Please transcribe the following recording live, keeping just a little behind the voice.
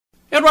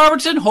Ed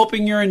Robertson,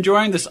 hoping you're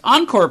enjoying this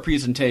encore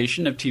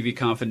presentation of TV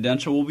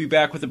Confidential. We'll be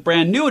back with a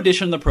brand new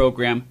edition of the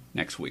program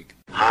next week.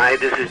 Hi,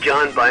 this is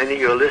John Binder.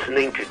 You're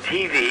listening to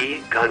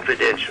TV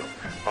Confidential.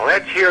 Well,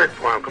 let's hear it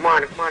for him. Come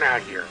on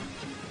out here.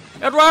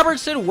 Ed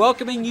Robertson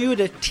welcoming you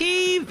to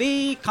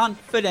TV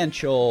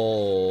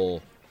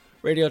Confidential.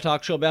 Radio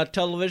talk show about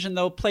television,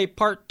 though, play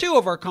part 2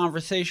 of our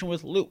conversation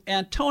with Lou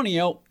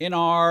Antonio in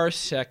our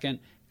second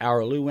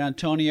hour. Lou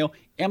Antonio,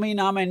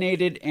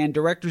 Emmy-nominated and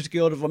Directors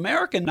Guild of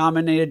America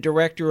nominated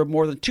director of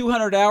more than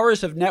 200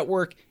 hours of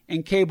network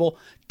and cable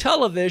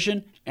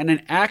television, and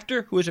an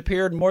actor who has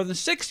appeared in more than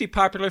 60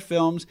 popular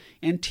films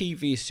and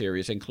TV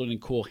series, including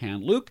Cool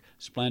Hand Luke,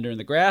 Splendor in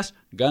the Grass,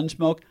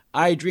 Gunsmoke,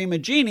 I Dream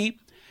of Jeannie,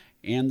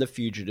 and The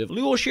Fugitive.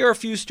 Lou will share a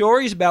few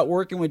stories about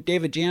working with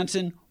David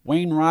Janssen,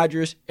 Wayne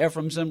Rogers,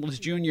 Ephraim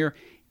Zimbalist Jr.,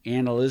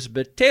 and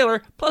Elizabeth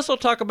Taylor. Plus, he'll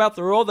talk about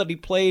the role that he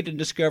played in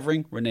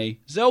discovering Renee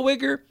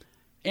Zellweger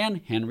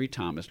and Henry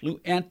Thomas. Lou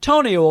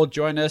Antonio will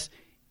join us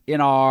in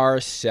our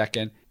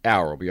second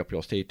hour. We hope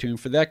you'll stay tuned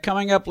for that.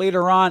 Coming up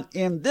later on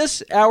in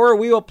this hour,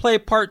 we will play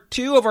part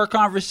 2 of our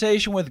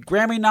conversation with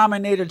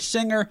Grammy-nominated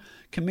singer,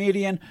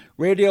 comedian,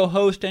 radio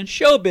host, and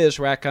showbiz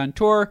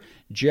raconteur,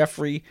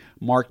 Jeffrey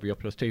Mark. We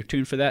hope you'll stay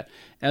tuned for that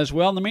as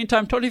well. In the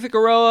meantime, Tony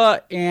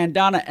Figueroa and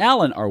Donna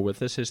Allen are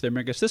with us as they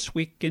bring us This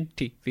Week in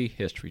TV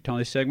History.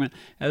 Tony's segment,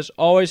 as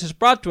always, is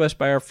brought to us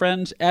by our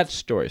friends at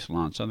Story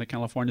Salon, Southern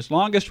California's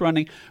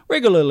longest-running,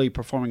 regularly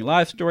performing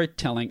live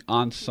storytelling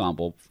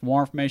ensemble. For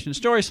more information,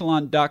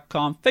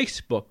 StorySalon.com,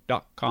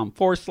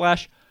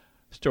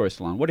 Facebook.com/Story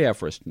Salon. What do you have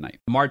for us tonight?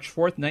 March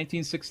 4th,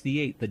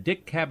 1968, The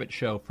Dick Cavett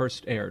Show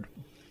first aired.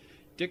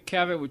 Dick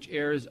Cavett, which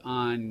airs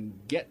on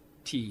Get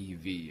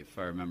TV, if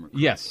I remember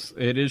correctly. Yes,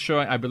 it is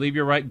showing. I believe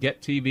you're right,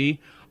 Get TV.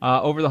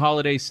 Over the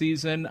holiday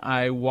season,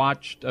 I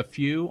watched a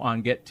few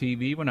on Get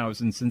TV when I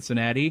was in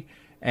Cincinnati,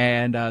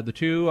 and the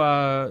two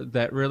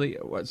that really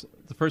was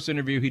the first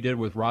interview he did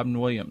with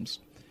Robin Williams.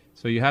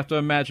 So you have to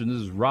imagine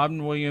this is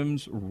Robin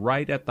Williams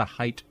right at the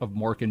height of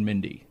Mork and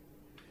Mindy.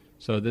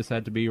 So this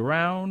had to be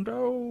around,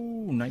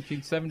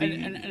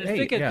 1978. And I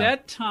think at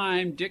that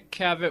time, Dick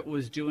Cavett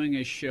was doing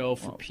a show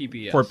for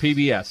PBS. For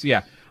PBS,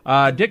 yeah.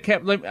 Dick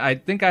Cavett, I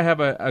think I have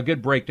a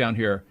good breakdown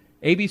here.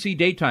 ABC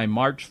Daytime,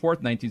 March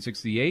 4th,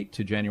 1968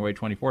 to January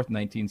 24th,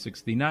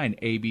 1969.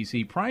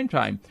 ABC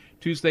Primetime,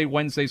 Tuesday,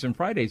 Wednesdays, and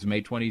Fridays,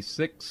 May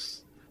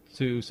 26th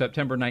to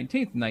September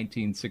 19th,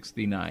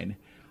 1969.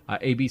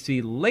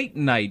 ABC Late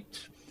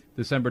Night,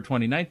 December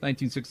 29th,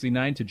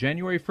 1969 to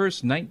January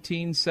 1st,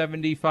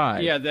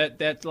 1975. Yeah,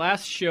 that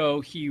last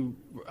show,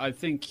 I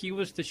think he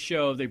was the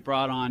show they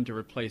brought on to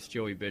replace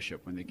Joey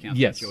Bishop when they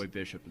canceled Joey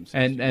Bishop.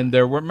 And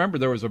there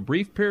was a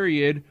brief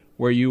period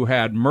where you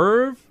had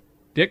Merv,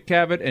 Dick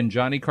Cavett, and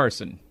Johnny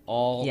Carson.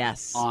 All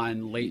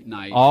on late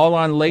night. All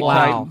on late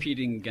night.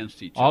 Competing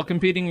against each other. All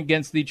competing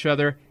against each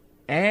other.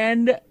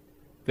 And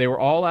they were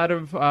all out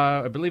of,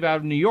 I believe, out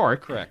of New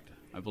York. Correct.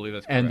 I believe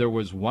that's correct. And there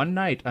was one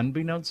night,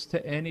 unbeknownst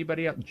to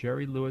anybody else,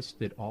 Jerry Lewis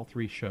did all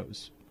 3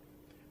 shows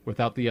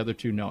without the other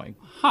 2 knowing.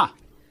 Huh.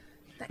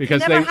 That could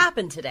never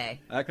happen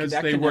today. Because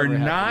they were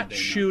not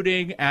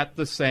shooting at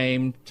the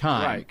same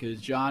time. Right, because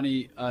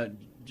Johnny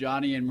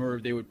and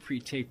Merv, they would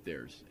pre-tape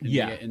theirs.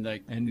 And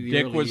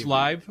Dick was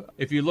live.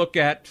 If you look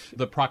at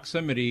the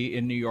proximity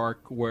in New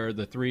York where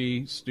the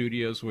 3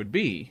 studios would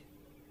be,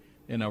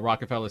 in a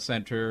Rockefeller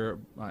Center,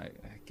 I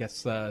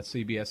guess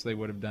CBS, they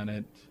would have done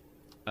it.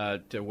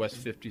 To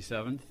West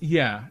 57th?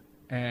 Yeah,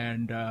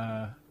 and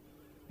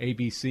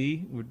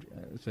ABC,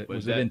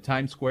 was it in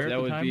Times Square that at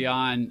the would time? be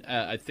on,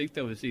 I think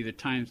that was either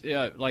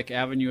like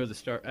Avenue of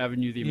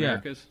the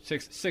Americas,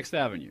 6th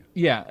Avenue.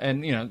 Yeah,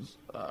 and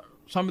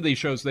some of these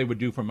shows they would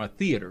do from a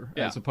theater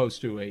as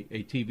opposed to a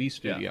TV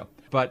studio. Yeah.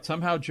 But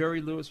somehow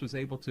Jerry Lewis was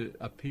able to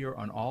appear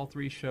on all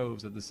 3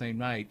 shows at the same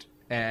night,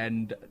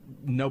 and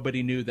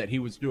nobody knew that he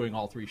was doing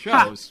all 3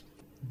 shows.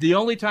 The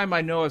only time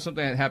I know of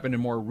something that happened in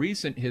more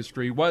recent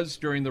history was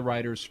during the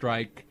writer's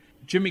strike.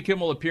 Jimmy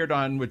Kimmel appeared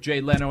on with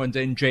Jay Leno, and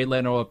then Jay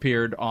Leno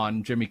appeared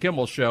on Jimmy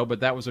Kimmel's show, but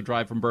that was a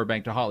drive from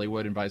Burbank to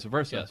Hollywood and vice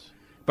versa. Yes.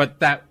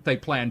 But that they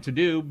planned to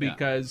do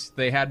because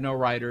they had no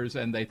writers,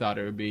 and they thought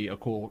it would be a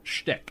cool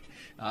shtick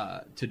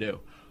to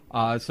do.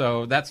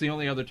 So that's the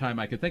only other time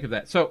I could think of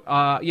that. So,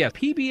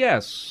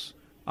 PBS,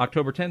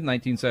 October 10th,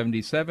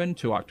 1977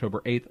 to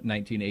October 8th,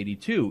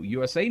 1982.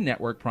 USA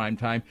Network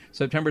primetime,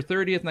 September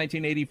 30th,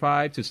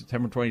 1985 to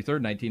September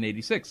 23rd,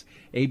 1986.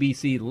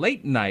 ABC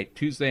Late Night,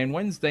 Tuesday and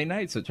Wednesday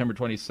nights, September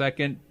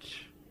 22nd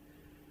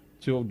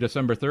to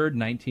December 3rd,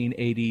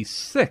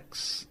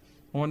 1986.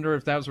 I wonder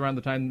if that was around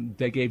the time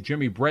they gave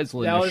Jimmy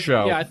Breslin the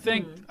show. Yeah, I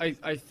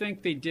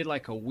think they did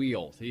like a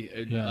wheel.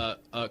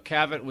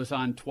 Cavett was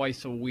on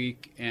twice a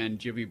week, and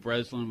Jimmy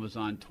Breslin was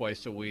on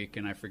twice a week,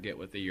 and I forget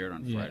what they aired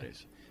on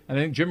Fridays. I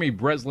think Jimmy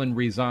Breslin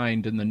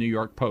resigned in the New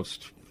York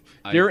Post.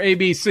 Dear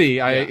ABC,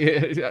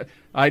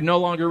 I no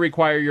longer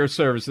require your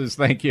services,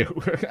 thank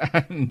you.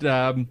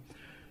 And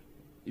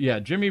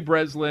Jimmy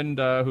Breslin,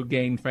 who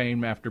gained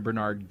fame after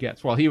Bernard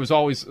Goetz. Well, he was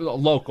always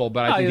local,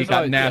 but I think he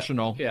got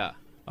national.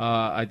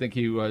 I think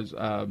he was,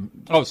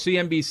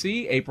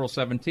 CNBC, April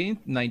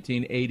 17th,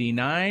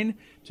 1989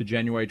 to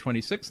January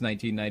 26th,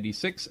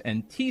 1996,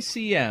 and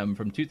TCM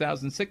from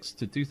 2006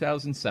 to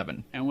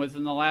 2007. And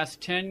within the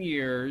last 10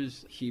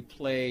 years, he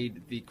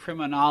played the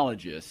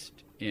criminologist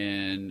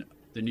in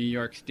the New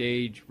York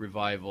stage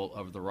revival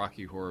of the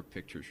Rocky Horror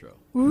Picture Show.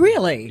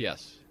 Really?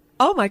 Yes.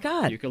 Oh, my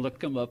God. You can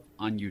look him up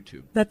on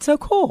YouTube. That's so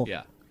cool.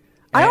 Yeah.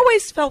 I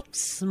always felt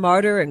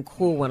smarter and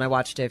cool when I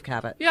watched Dave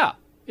Cavett. Yeah,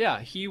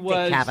 he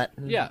was. Dave Cavett.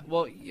 Yeah,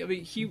 well, I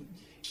mean,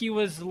 he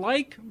was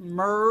like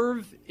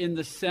Merv in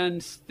the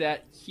sense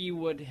that he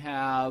would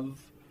have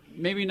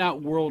maybe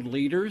not world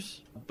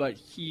leaders, but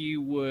he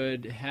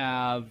would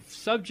have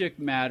subject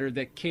matter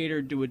that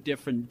catered to a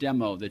different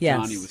demo that Yes.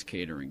 Johnny was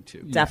catering to.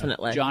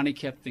 Definitely. Johnny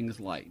kept things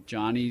light.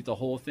 The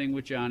whole thing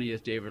with Johnny,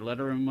 as David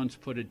Letterman once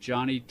put it,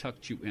 Johnny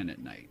tucked you in at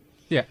night.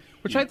 Yeah,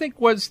 which I think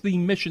was the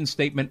mission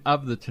statement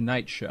of The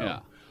Tonight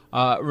Show.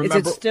 Yeah. Remember,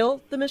 Is it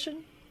still the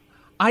mission?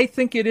 I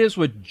think it is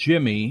with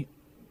Jimmy.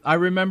 I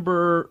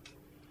remember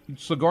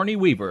Sigourney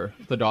Weaver,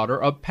 the daughter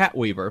of Pat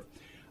Weaver,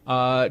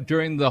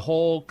 during the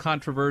whole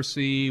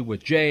controversy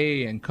with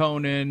Jay and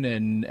Conan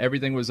and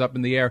everything was up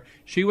in the air,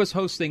 she was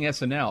hosting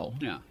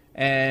SNL. Yeah.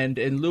 And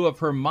in lieu of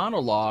her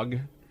monologue,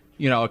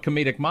 a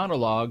comedic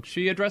monologue,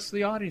 she addressed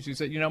the audience. She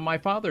said, my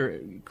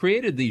father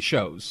created these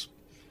shows.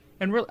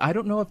 And really, I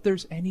don't know if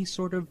there's any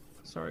sort of,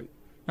 sorry,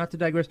 not to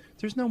digress,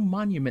 there's no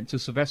monument to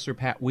Sylvester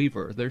Pat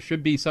Weaver. There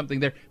should be something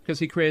there because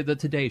he created the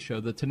Today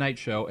Show, the Tonight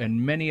Show,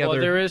 and many other...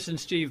 Well, there is in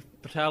Steve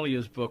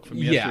Battaglia's book From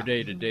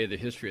Yesterday to Today, the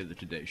history of the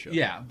Today Show.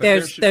 Yeah.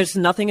 But There's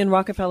nothing in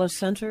Rockefeller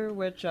Center,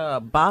 which a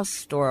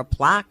bust or a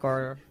plaque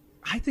or...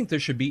 I think there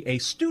should be a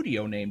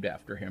studio named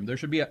after him. There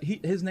should be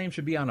his name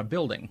should be on a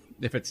building.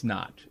 If it's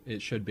not,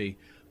 it should be.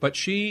 But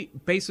she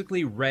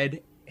basically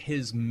read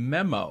his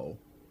memo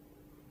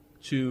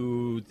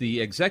to the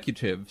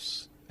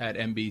executives at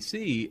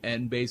NBC,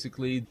 and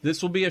basically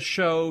this will be a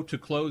show to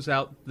close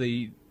out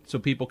so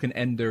people can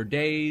end their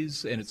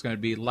days, and it's going to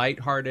be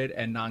lighthearted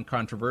and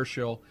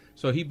non-controversial.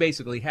 So he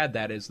basically had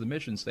that as the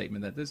mission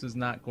statement, that this is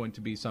not going to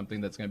be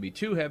something that's going to be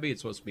too heavy.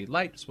 It's supposed to be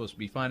light, it's supposed to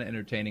be fun,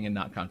 entertaining, and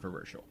not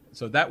controversial.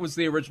 So that was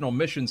the original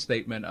mission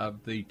statement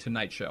of the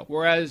Tonight Show.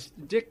 Whereas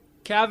Dick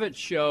Cavett's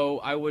show,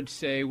 I would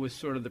say, was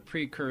sort of the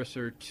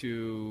precursor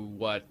to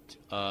what...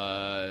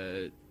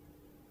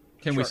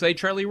 Can we say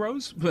Charlie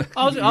Rose?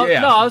 I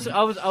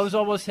was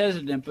almost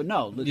hesitant, but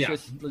no. Let's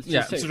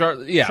just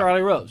say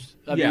Charlie Rose.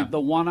 I mean, the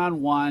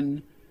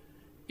one-on-one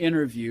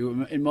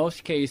interview. In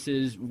most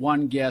cases,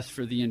 one guest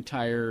for the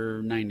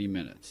entire 90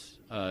 minutes.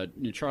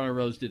 Charlie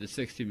Rose did a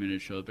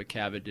 60-minute show, but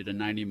Cavett did a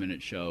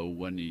 90-minute show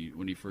when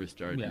he first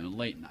started doing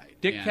late night.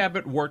 Dick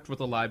Cavett worked with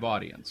a live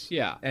audience.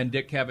 Yeah, and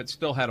Dick Cavett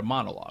still had a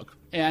monologue.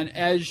 And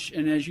as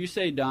you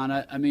say,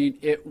 Donna, I mean,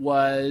 it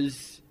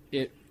was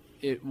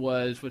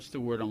what's the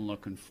word I'm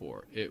looking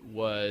for? It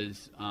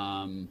was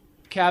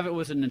Cavett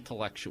was an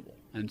intellectual,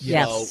 and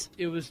so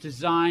it was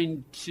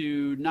designed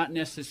to not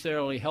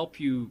necessarily help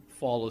you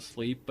fall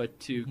asleep, but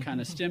to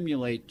kind of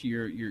stimulate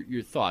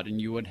your thought,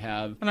 and you would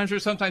have. And I'm sure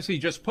sometimes he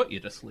just put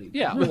you to sleep.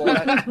 Yeah,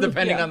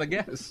 depending on the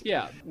guest.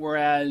 Yeah.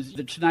 Whereas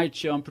the Tonight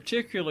Show, and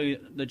particularly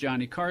the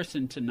Johnny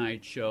Carson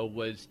Tonight Show,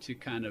 was to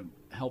kind of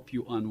help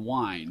you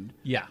unwind.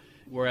 Yeah.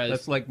 Whereas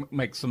that's like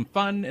make some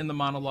fun in the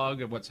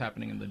monologue of what's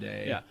happening in the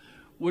day. Yeah.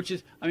 Which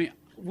is, I mean,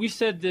 we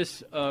said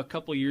this a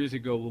couple of years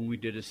ago when we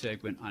did a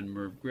segment on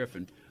Merv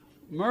Griffin.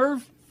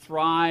 Merv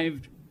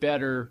thrived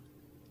better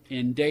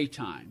in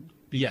daytime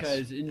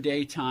because in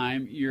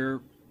daytime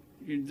you're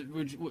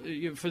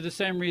for the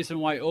same reason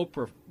why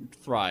Oprah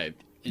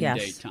thrived in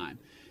daytime,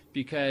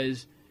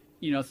 because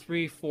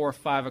 3, 4,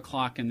 5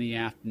 o'clock in the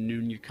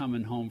afternoon you're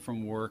coming home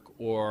from work,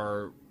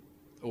 or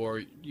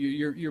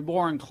you're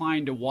more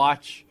inclined to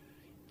watch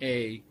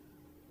a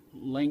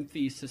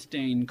lengthy,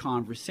 sustained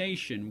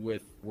conversation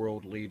with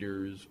world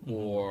leaders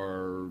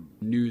or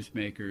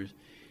newsmakers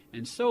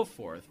and so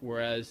forth.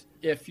 Whereas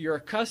if you're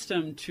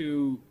accustomed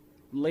to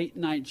late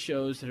night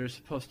shows that are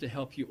supposed to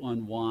help you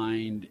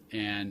unwind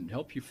and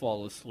help you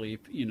fall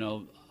asleep,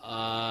 you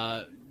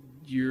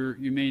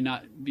may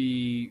not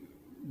be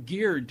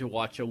geared to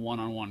watch a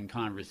one-on-one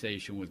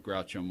conversation with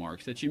Groucho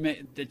Marx that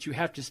you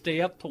have to stay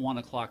up till 1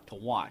 o'clock to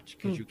watch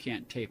because you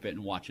can't tape it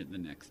and watch it the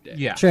next day.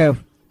 Yeah, true.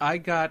 I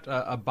got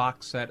a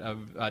box set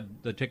of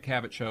the Dick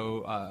Cavett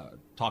Show,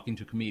 Talking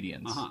to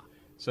Comedians.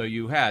 So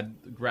you had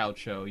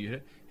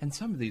Groucho, and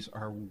some of these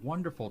are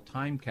wonderful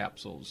time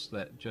capsules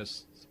that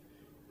just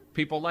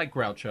people like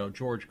Groucho,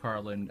 George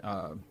Carlin,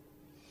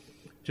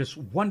 just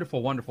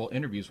wonderful, wonderful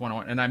interviews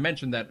one-on-one. And I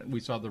mentioned that we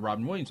saw the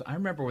Robin Williams. I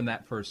remember when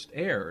that first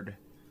aired,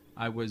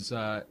 I was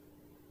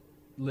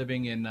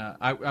living in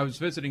I was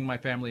visiting my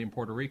family in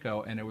Puerto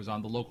Rico, and it was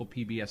on the local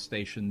PBS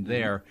station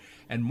there,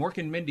 and Mork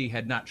and Mindy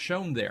had not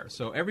shown there,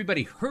 so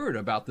everybody heard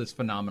about this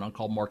phenomenon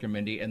called Mork and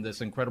Mindy and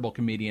this incredible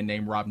comedian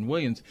named Robin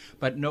Williams,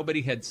 but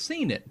nobody had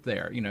seen it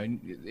there.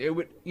 It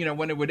would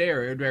when it would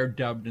air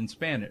dubbed in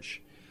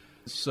Spanish.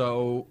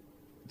 So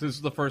this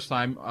is the first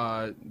time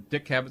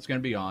Dick Cavett's going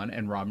to be on,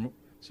 and Robin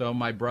So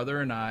my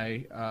brother and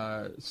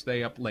I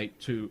stay up late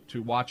to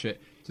watch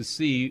it, to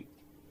see,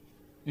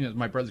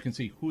 my brother can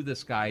see who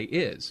this guy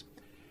is.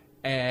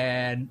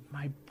 And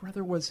my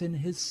brother was in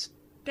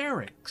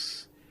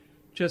hysterics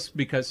just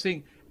because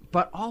seeing,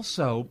 but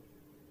also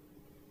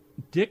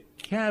Dick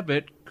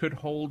Cavett could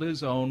hold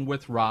his own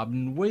with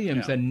Robin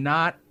Williams, and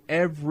not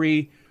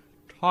every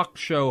talk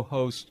show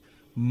host.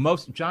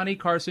 Johnny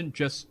Carson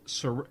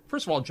first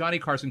of all, Johnny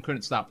Carson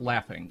couldn't stop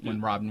laughing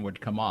when Robin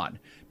would come on,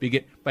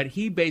 but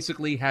he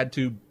basically had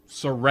to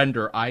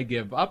surrender. I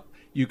give up.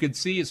 You could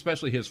see,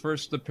 especially his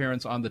first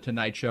appearance on the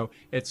Tonight Show,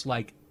 it's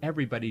like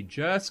everybody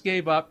just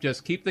gave up.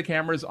 Just keep the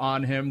cameras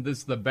on him. This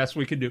is the best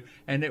we can do.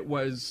 And it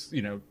was,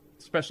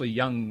 especially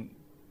young,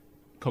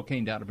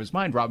 cocaine out of his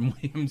mind Robin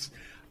Williams.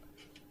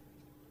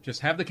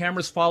 Just have the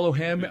cameras follow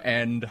him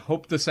and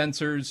hope the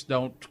censors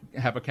don't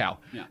have a cow.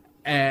 Yeah.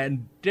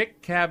 And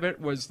Dick Cavett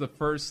was the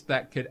first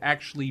that could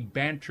actually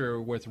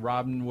banter with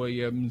Robin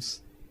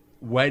Williams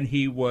when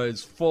he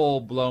was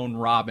full-blown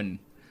Robin.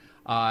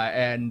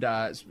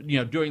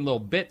 Doing little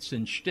bits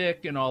and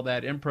shtick and all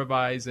that,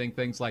 improvising,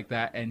 things like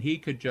that. And he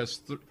could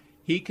just,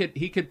 he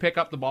could pick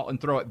up the ball and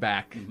throw it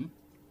back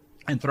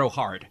and throw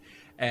hard.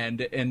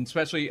 And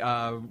especially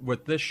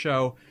with this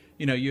show,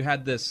 you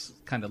had this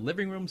kind of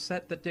living room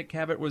set that Dick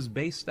Cavett was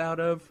based out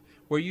of,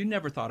 where you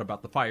never thought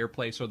about the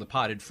fireplace or the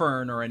potted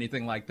fern or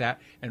anything like that.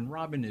 And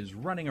Robin is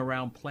running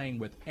around playing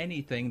with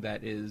anything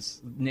that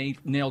is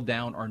nailed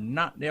down or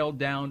not nailed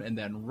down, and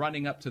then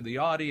running up to the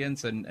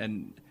audience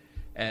and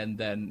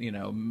then,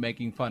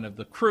 making fun of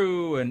the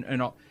crew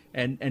and all.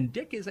 And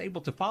Dick is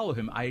able to follow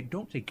him. I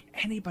don't think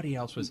anybody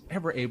else was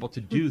ever able to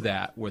do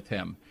that with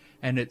him.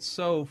 And it's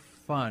so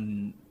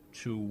fun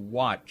to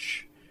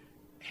watch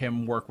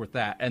him work with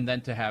that, and then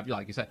to have,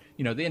 like you said,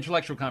 the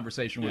intellectual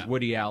conversation with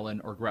Woody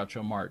Allen or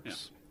Groucho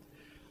Marx.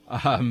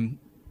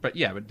 But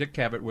Dick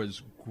Cavett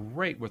was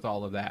great with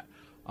all of that.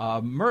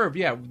 Merv,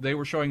 they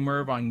were showing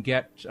Merv on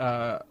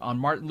on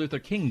Martin Luther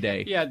King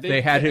Day. Yeah,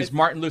 they had his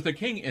Martin Luther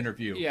King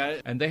interview.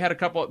 Yeah, and they had a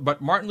couple, but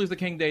Martin Luther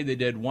King Day they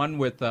did one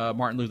with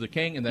Martin Luther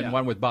King, and then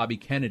one with Bobby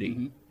Kennedy.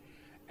 Mm-hmm.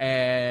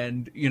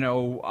 And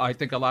I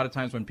think a lot of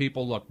times when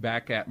people look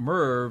back at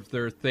Merv,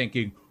 they're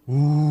thinking,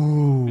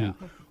 ooh. Yeah.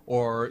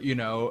 Or,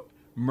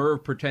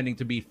 Merv pretending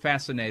to be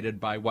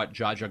fascinated by what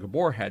Zsa Zsa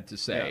Gabor had to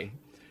say,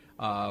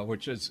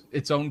 which is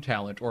its own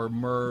talent, or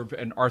Merv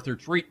and Arthur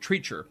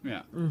Treacher.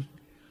 Yeah.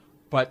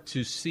 But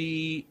to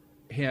see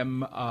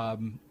him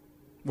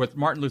with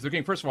Martin Luther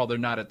King, first of all, they're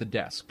not at the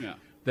desk. Yeah.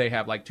 They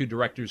have like two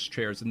director's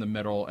chairs in the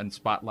middle and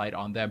spotlight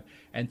on them.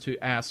 And to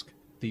ask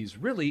these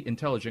really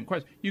intelligent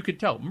questions, you could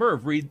tell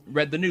Merv read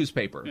the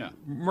newspaper. Yeah.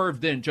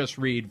 Merv didn't just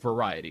read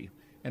Variety.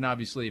 And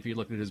obviously, if you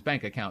looked at his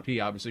bank account, he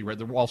obviously read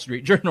the Wall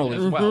Street Journal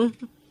as well.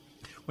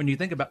 When you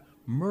think about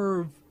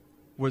Merv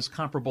was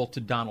comparable to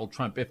Donald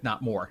Trump, if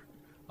not more,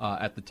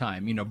 at the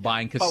time.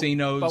 Buying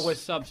casinos. But with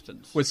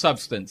substance. With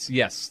substance,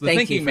 yes. The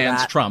thinking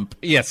man's Trump,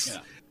 yes.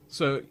 Yeah.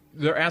 So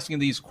they're asking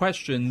these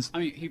questions. I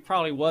mean, he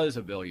probably was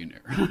a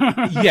billionaire.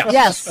 Yes.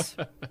 Yes.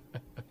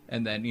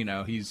 And then,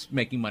 he's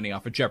making money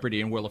off of Jeopardy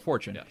and Wheel of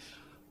Fortune. Yes.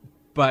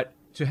 But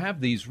to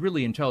have these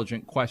really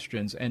intelligent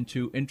questions and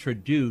to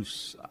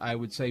introduce, I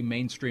would say,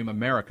 mainstream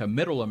America,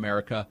 middle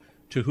America,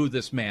 to who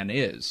this man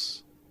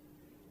is,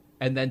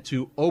 and then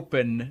to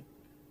open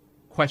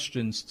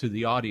questions to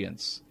the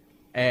audience.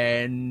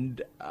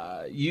 And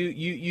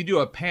you do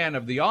a pan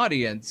of the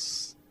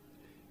audience,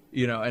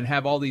 and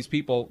have all these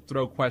people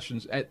throw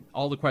questions.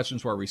 All the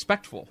questions were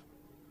respectful.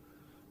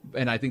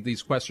 And I think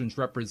these questions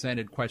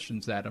represented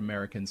questions that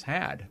Americans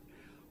had.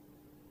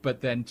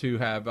 But then to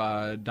have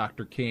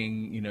Dr.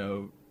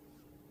 King,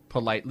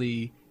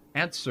 politely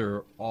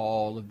answer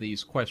all of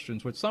these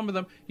questions, which some of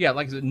them,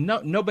 like I said,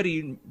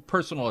 nobody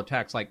personal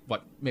attacks like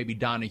what maybe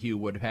Donahue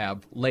would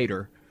have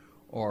later,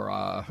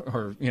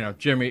 or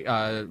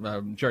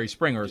Jerry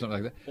Springer or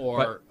something like that,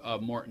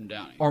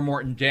 or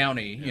Morton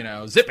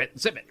Downey, zip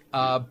it.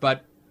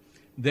 But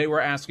they were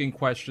asking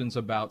questions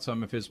about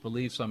some of his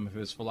beliefs, some of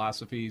his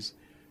philosophies,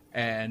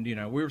 and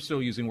we were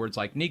still using words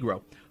like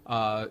Negro,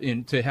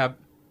 to have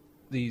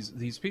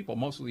these people,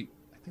 mostly,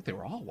 I think they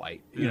were all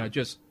white,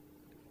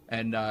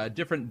 and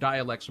different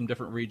dialects from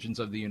different regions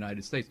of the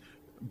United States,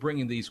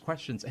 bringing these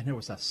questions, and it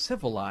was a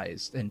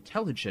civilized,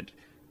 intelligent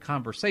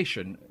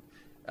conversation.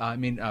 I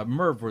mean,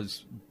 Merv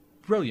was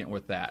brilliant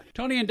with that.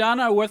 Tony and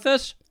Donna are with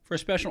us for a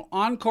special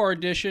encore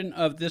edition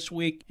of This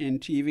Week in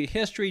TV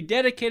History,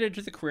 dedicated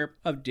to the career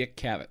of Dick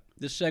Cavett.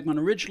 This segment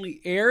originally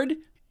aired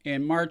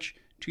in March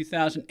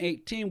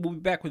 2018. We'll be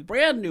back with a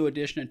brand new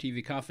edition of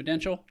TV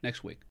Confidential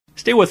next week.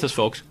 Stay with us,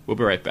 folks. We'll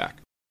be right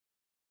back.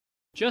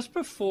 Just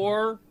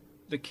before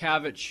the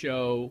Cavett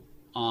show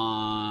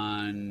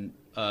on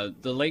the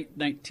late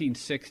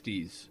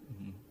 1960s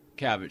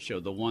Cavett show,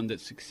 the one that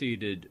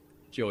succeeded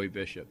Joey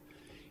Bishop,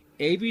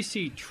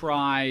 ABC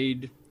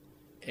tried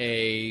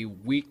a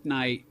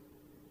weeknight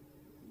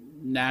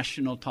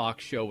national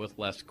talk show with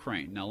Les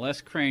Crane. Now,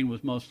 Les Crane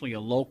was mostly a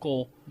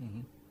local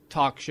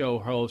talk show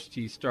host.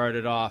 He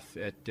started off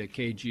at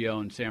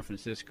KGO in San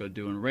Francisco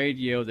doing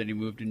radio. Then he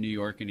moved to New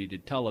York and he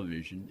did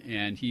television.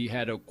 And he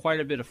had quite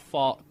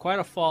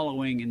a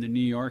following in the New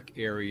York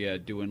area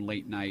doing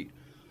late night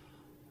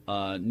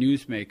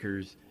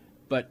newsmakers.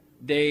 But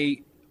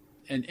they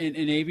and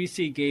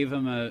ABC gave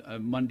him a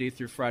Monday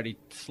through Friday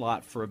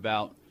slot for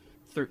about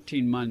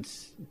 13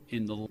 months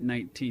in the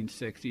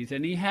 1960s,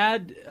 and he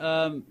had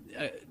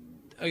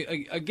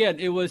again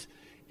it was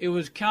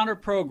counter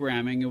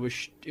programming.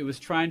 It was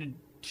trying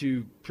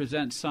to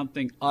present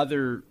something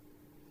other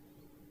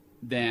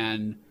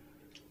than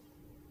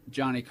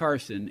Johnny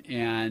Carson,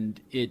 and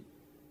it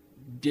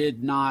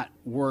did not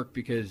work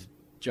because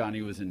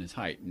Johnny was in his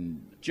height,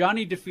 and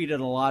Johnny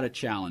defeated a lot of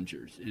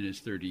challengers in his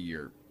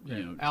 30-year.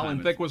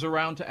 Alan Thicke was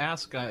around to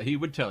ask. He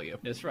would tell you.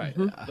 That's right.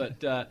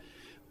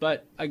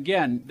 But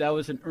again, that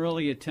was an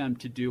early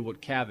attempt to do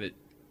what Cavett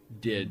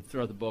did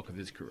throughout the bulk of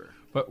his career.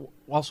 But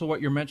also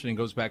what you're mentioning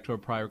goes back to a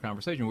prior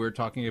conversation. We were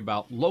talking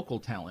about local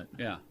talent.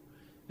 Yeah.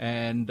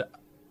 And,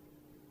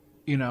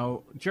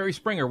 Jerry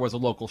Springer was a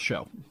local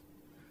show.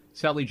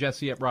 Sally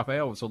Jesse at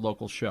Raphael was a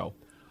local show.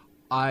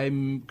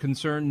 I'm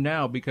concerned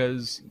now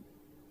because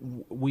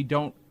we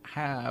don't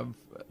have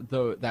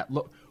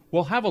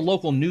we'll have a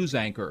local news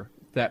anchor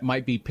that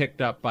might be picked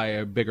up by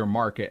a bigger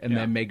market and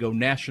then may go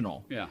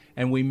national. Yeah.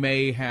 And we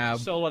may have...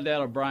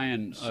 Soledad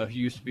O'Brien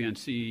used to be on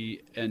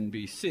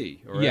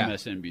CNBC or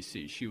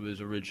MSNBC. She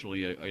was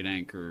originally an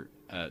anchor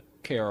at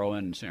KRON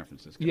in San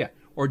Francisco. Yeah.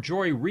 Or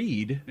Joy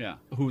Reid,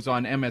 who's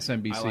on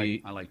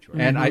MSNBC. I like Joy.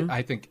 And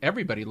I think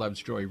everybody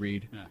loves Joy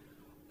Reid. Yeah.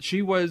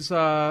 She was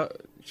a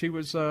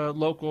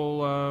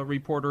local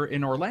reporter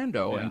in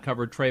Orlando and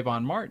covered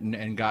Trayvon Martin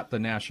and got the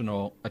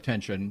national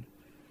attention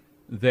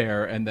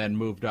there and then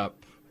moved up.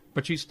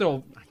 But I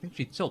think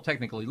she still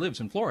technically lives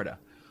in Florida,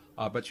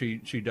 but she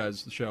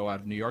does the show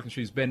out of New York, and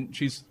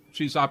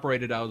she's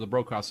operated out of the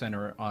Brokaw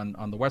Center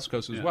on the West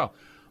Coast as well.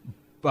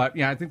 But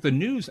I think the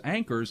news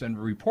anchors and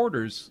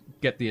reporters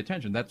get the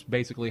attention. That's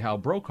basically how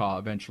Brokaw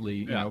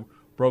eventually,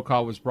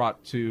 Brokaw was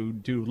brought to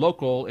do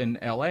local in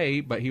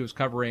L.A., but he was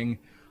covering,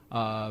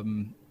 I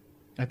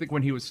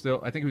think he was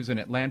in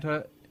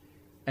Atlanta,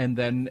 and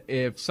then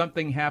if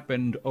something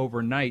happened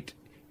overnight,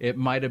 it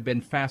might have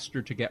been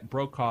faster to get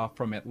Brokaw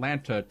from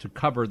Atlanta to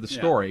cover the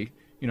story,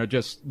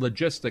 just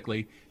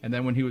logistically. And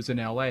then when he was in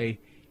L.A.,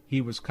 he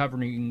was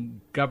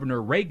covering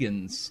Governor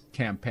Reagan's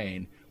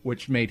campaign,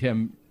 which made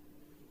him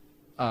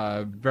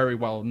very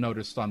well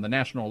noticed on the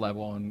national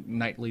level on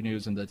nightly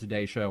news and the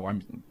Today Show,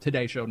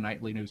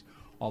 nightly news,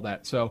 all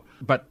that. So,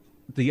 but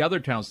the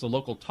other towns, the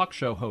local talk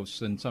show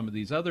hosts and some of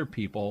these other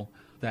people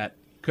that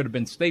could have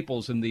been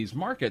staples in these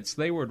markets,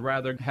 they would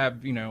rather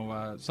have,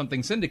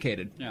 something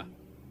syndicated. Yeah.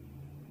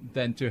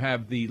 Than to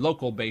have the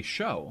local-based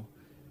show.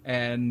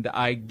 And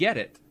I get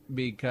it,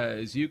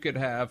 because you could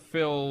have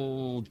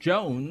Phil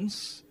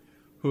Jones,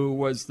 who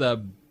was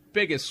the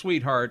biggest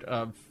sweetheart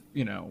of,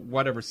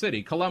 whatever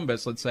city,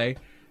 Columbus, let's say,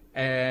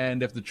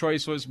 and if the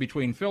choice was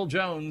between Phil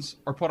Jones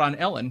or put on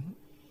Ellen,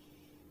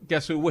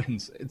 guess who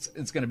wins?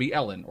 It's going to be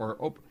Ellen or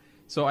Oprah.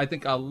 So I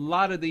think a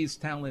lot of these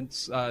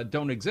talents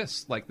don't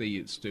exist like they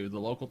used to. The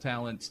local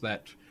talents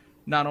that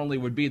not only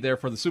would be there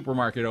for the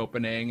supermarket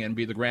opening and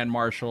be the grand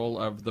marshal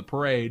of the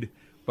parade,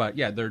 but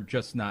they're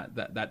just not,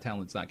 that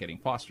talent's not getting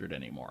fostered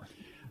anymore.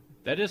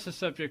 That is a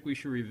subject we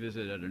should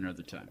revisit at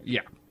another time.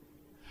 Yeah.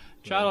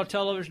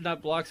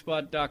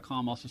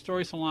 ChildOfTelevision.blogspot.com, also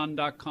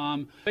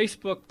StorySalon.com,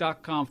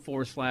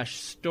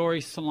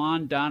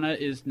 Facebook.com/StorySalon. Donna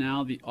is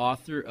now the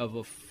author of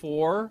a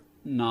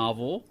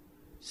 4-novel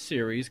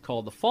series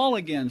called the Fall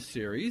Again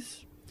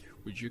series,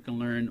 which you can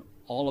learn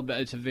all about.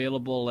 It's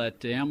available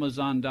at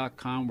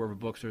Amazon.com, where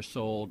books are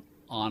sold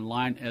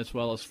online, as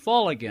well as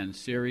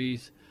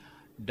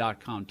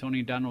FallAgainSeries.com. Tony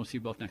and Donna, we'll see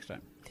you both next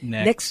time.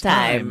 Next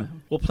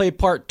time. We'll play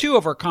part 2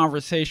 of our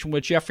conversation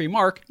with Jeffrey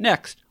Mark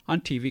next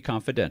on TV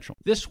Confidential.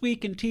 This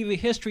Week in TV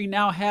History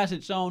now has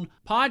its own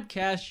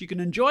podcast. You can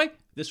enjoy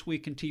This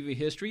Week in TV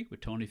History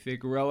with Tony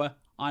Figueroa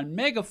on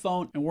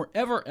Megaphone and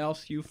wherever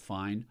else you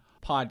find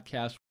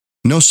podcasts.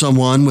 Know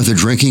someone with a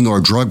drinking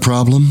or drug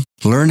problem?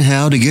 Learn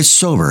how to get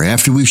sober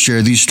after we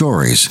share these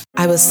stories.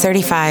 I was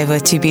 35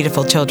 with 2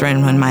 beautiful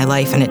children when my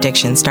life and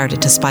addiction started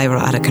to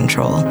spiral out of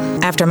control.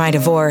 After my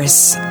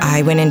divorce,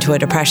 I went into a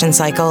depression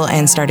cycle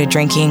and started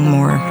drinking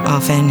more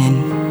often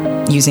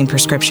and using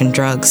prescription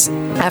drugs.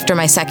 After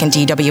my second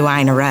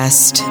DWI and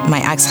arrest,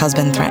 my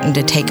ex-husband threatened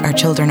to take our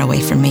children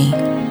away from me.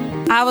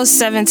 I was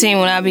 17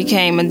 when I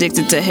became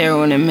addicted to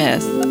heroin and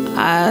meth.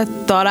 I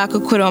thought I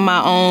could quit on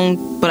my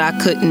own, but I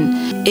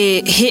couldn't.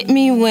 It hit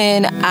me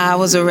when I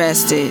was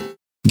arrested.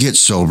 Get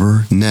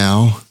sober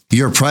now.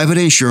 Your private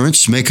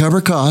insurance may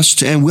cover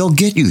costs and we'll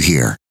get you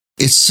here.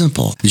 It's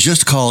simple.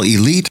 Just call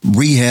Elite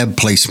Rehab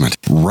Placement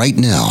right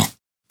now.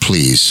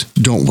 Please,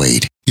 don't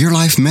wait. Your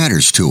life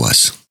matters to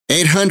us.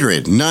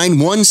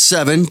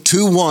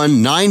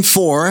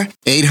 800-917-2194.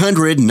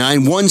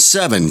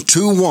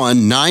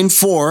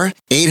 800-917-2194.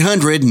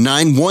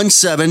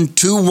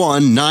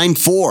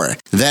 800-917-2194.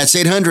 That's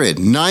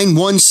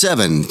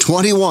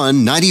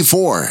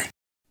 800-917-2194.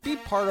 Be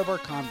part of our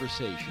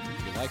conversation.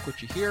 If you like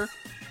what you hear,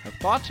 have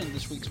thoughts on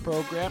this week's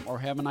program, or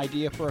have an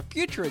idea for a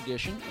future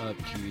edition of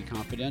TV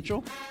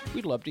Confidential,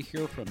 we'd love to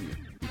hear from you.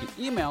 You can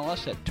email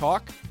us at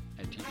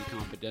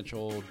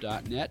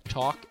talk@tvconfidential.net,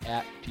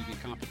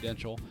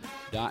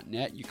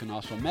 talk@tvconfidential.net. You can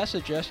also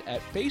message us at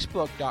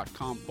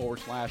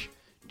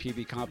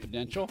facebook.com/TV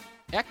Confidential,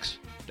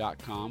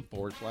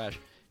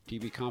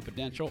 x.com/TV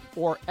Confidential,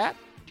 or at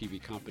TV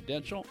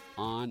Confidential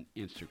on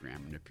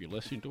Instagram. And if you're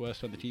listening to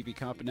us on the TV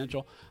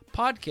Confidential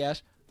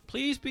podcast,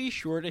 please be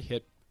sure to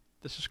hit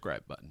the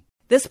subscribe button.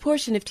 This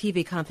portion of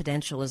TV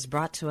Confidential is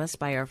brought to us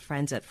by our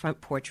friends at Front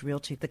Porch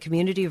Realty, the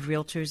community of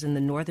realtors in the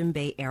Northern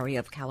Bay Area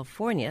of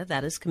California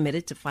that is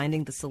committed to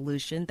finding the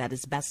solution that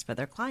is best for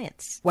their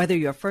clients. Whether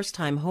you're a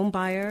first-time home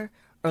buyer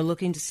or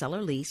looking to sell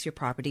or lease your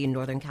property in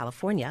Northern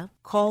California,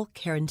 call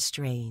Karen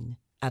Strain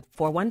at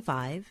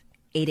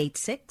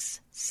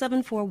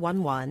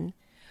 415-886-7411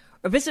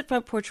 or visit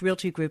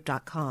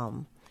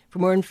frontporchrealtygroup.com for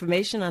more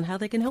information on how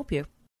they can help you.